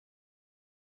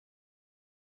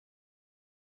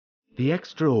The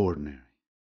extraordinary.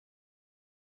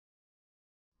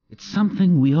 It's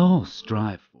something we all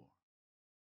strive for.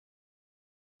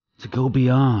 To go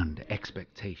beyond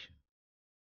expectation.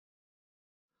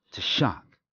 To shock,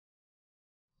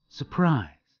 surprise,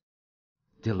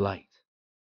 delight,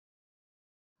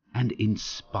 and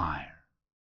inspire.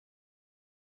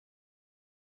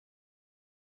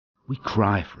 We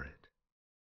cry for it.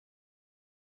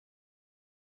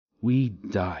 We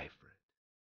die for it.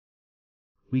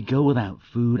 We go without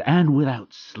food and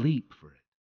without sleep for it.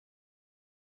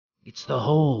 It's the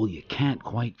hole you can't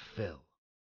quite fill.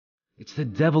 It's the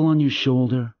devil on your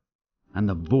shoulder and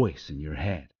the voice in your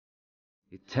head.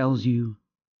 It tells you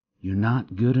you're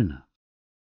not good enough.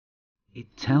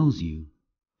 It tells you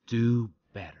do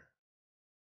better.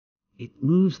 It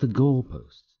moves the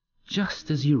goalposts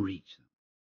just as you reach them.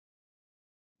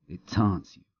 It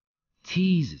taunts you,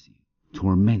 teases you,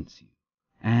 torments you,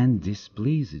 and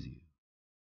displeases you.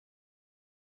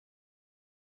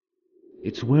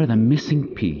 It's where the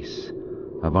missing piece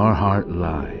of our heart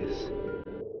lies.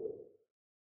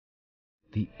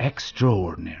 The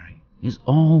extraordinary is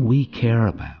all we care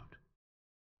about.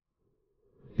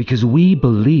 Because we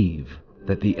believe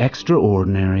that the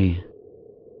extraordinary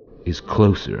is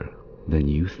closer than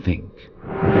you think.